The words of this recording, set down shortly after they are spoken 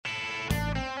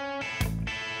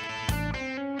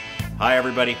Hi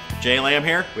everybody, Jay Lamb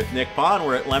here with Nick Pond.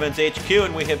 We're at LeMons HQ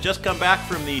and we have just come back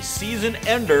from the season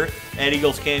ender at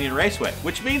Eagles Canyon Raceway,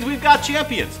 which means we've got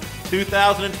champions.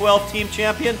 2012 team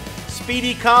champion,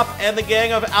 Speedy Cop and the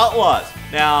gang of outlaws.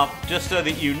 Now, just so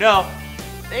that you know,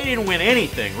 they didn't win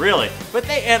anything really, but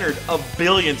they entered a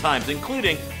billion times,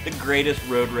 including the greatest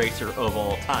road racer of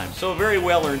all time. So a very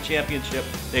well-earned championship.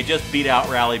 They just beat out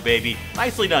Rally Baby.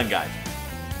 Nicely done, guys.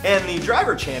 And the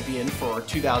driver champion for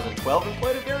 2012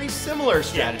 employed a very similar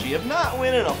strategy of not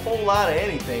winning a whole lot of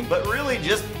anything, but really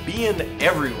just being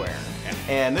everywhere.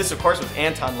 And this, of course, was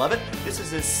Anton Levitt. This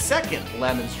is his second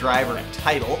LeMons driver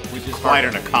title, which is quite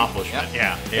an accomplishment.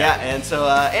 Yeah. And so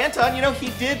Anton, you know,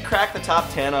 he did crack the top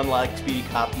 10, unlike Speedy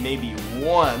Cop maybe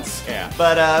once. Yeah.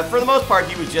 But for the most part,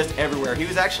 he was just everywhere. He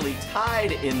was actually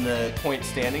tied in the point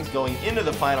standings going into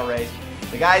the final race.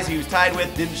 The guys he was tied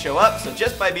with didn't show up, so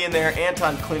just by being there,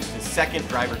 Anton clinched his second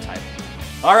driver title.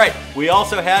 All right, we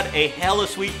also had a hella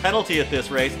sweet penalty at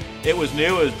this race. It was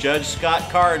new, as Judge Scott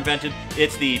Carr invented.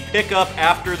 It's the pickup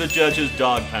after the judge's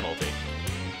dog penalty.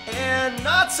 And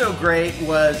not so great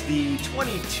was the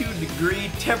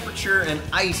 22-degree temperature and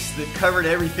ice that covered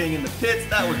everything in the pits.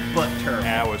 That was butt terrible.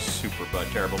 That was super butt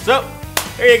terrible. So,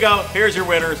 here you go. Here's your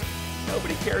winners.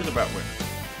 Nobody cares about winners.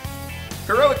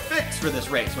 Heroic fix for this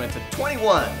race went to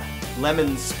 21.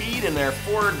 LeMons Speed in their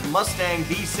Ford Mustang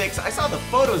V6. I saw the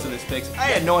photos of this fix. I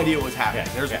had no idea what was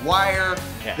happening. There's wire,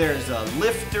 there's a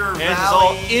lifter, and it's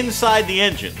all inside the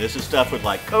engine. This is stuff with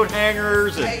like coat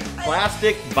hangers and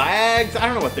plastic bags. I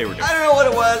don't know what they were doing. I don't know what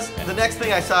it was. The next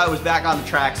thing I saw, it was back on the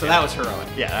track, so that was heroic.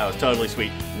 Yeah, that was totally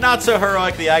sweet. Not so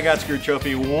heroic. The I Got Screwed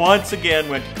trophy once again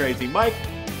went to Crazy Mike.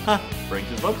 Brings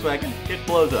his Volkswagen. It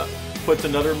blows up. Puts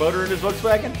another motor in his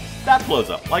Volkswagen. That blows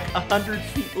up like 100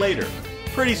 feet later.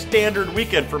 Pretty standard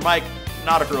weekend for Mike.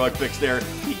 Not a heroic fix there.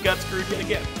 He got screwed yet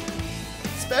again.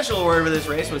 Special award for this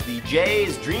race was the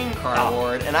Jay's Dream Car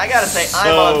Award, and I gotta say,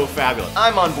 fabulous.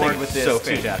 I'm on board with this so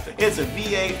too. Fantastic. It's a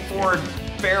V8 Ford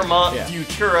Fairmont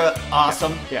Futura,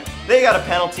 awesome. Yeah. They got a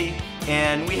penalty,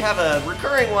 and we have a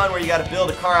recurring one where you got to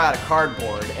build a car out of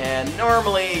cardboard, and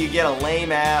normally you get a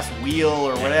lame ass wheel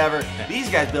or whatever. These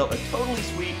guys built a totally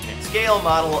sweet scale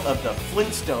model of the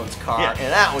Flintstones car, and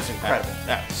that was incredible.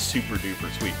 That's super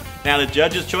duper sweet. Now the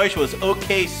judge's choice was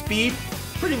OK Speed.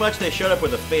 Pretty much they showed up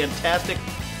with a fantastic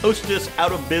Hostess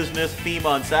out of business theme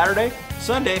on Saturday.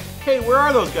 Sunday, hey, where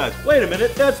are those guys? Wait a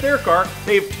minute, that's their car.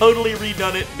 They've totally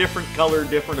redone it, different color,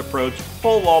 different approach,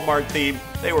 full Walmart theme.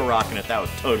 They were rocking it. That was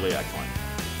totally excellent.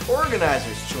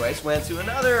 Organizer's choice went to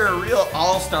another real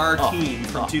all-star team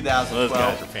from 2012. Those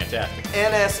guys are fantastic.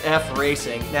 NSF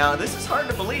Racing. Now, this is hard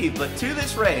to believe, but to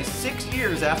this race, 6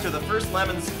 years after the first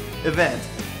LeMons event,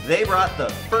 they brought the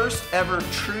first ever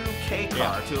true K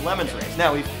car to a LeMons race.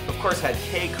 Now, we've, of course, had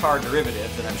K car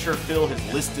derivatives, and I'm sure Phil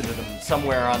has listed them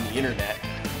somewhere on the internet.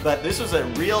 But this was a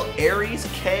real Aries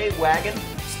K wagon,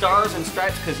 stars and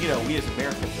stripes, because, you know, we as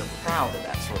Americans are proud of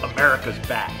that sort of. America's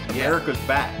back. America's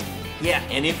back. Yeah,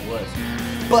 and it was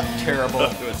but terrible.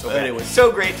 But it was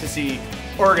so great to see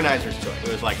Organizer's choice.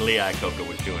 It was like Lee Iacocca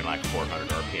was doing like 400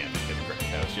 RPM.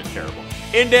 That was just terrible.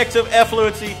 Index of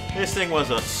effluency. This thing was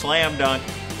a slam dunk.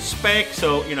 Spank,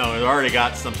 so, you know, it already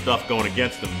got some stuff going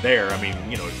against him there. I mean,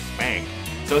 you know, it's Spank.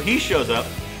 So he shows up,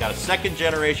 got a second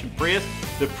generation Prius.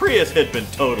 The Prius had been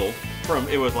totaled from,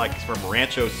 it was like from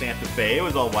Rancho Santa Fe. It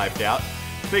was all wiped out.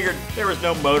 Figured there was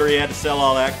no motor, he had to sell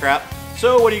all that crap.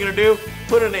 So what are you gonna do?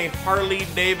 Put in a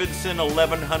Harley-Davidson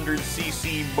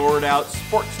 1100cc bored out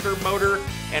Sportster motor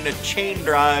and a chain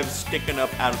drive sticking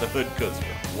up out of the hood coaster.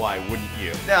 Why wouldn't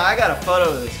you? Now, I got a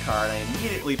photo of this car and I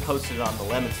immediately posted it on the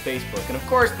LeMons Facebook. And of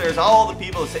course, there's all the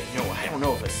people that say, you know, I don't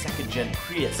know if a second-gen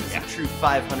Prius is a true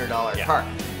 $500 car.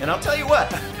 And I'll tell you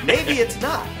what, maybe it's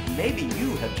not. Maybe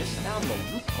you have just found the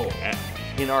loophole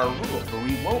in our rules where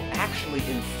we won't actually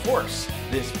enforce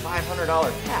this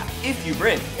 $500 cap if you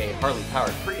bring a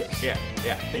Harley-powered Prius. Yeah.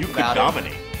 You could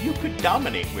dominate. You could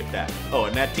dominate with that. Oh,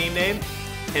 and that team name?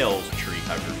 Hell's Tree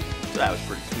Huggers. So that was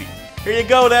pretty sweet. Here you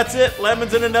go, that's it.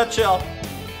 LeMons in a nutshell.